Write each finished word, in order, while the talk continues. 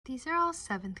These are all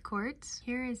 7th chords.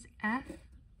 Here is F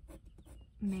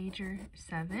major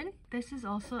 7. This is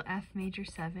also F major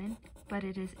 7, but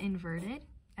it is inverted.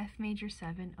 F major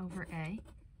 7 over A,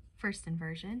 first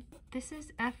inversion. This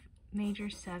is F major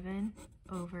 7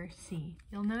 over C.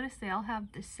 You'll notice they all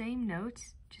have the same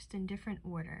notes, just in different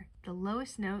order. The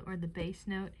lowest note, or the bass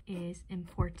note, is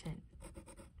important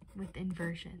with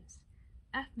inversions.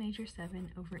 F major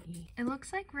 7 over E. It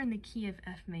looks like we're in the key of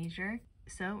F major,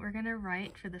 so we're going to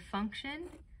write for the function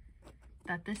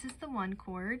that this is the 1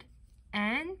 chord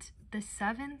and the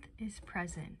 7th is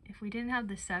present. If we didn't have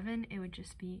the 7, it would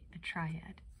just be a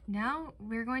triad. Now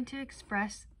we're going to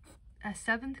express a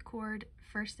 7th chord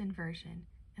first inversion,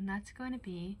 and that's going to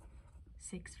be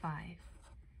 6/5.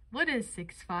 What is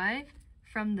 6/5?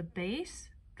 From the bass,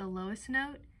 the lowest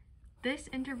note, this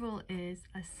interval is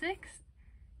a 6th,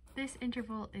 this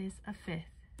interval is a 5th,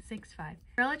 6/5.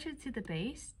 Relative to the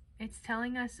bass, it's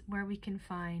telling us where we can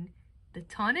find the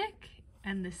tonic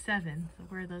and the 7th,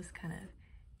 where those kind of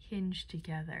hinge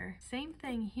together. Same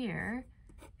thing here,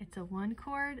 it's a 1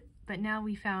 chord, but now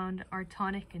we found our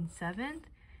tonic and 7th,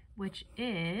 which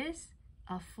is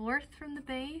a 4th from the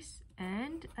bass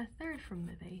and a 3rd from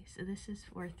the bass. So this is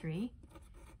 4/3.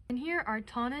 And here our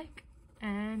tonic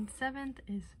and 7th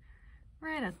is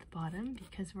right at the bottom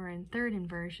because we're in 3rd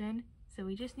inversion. So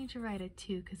we just need to write a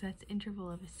 2 because that's the interval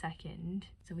of a second.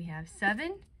 So we have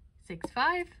 7,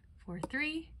 6/5,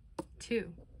 4/3,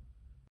 2.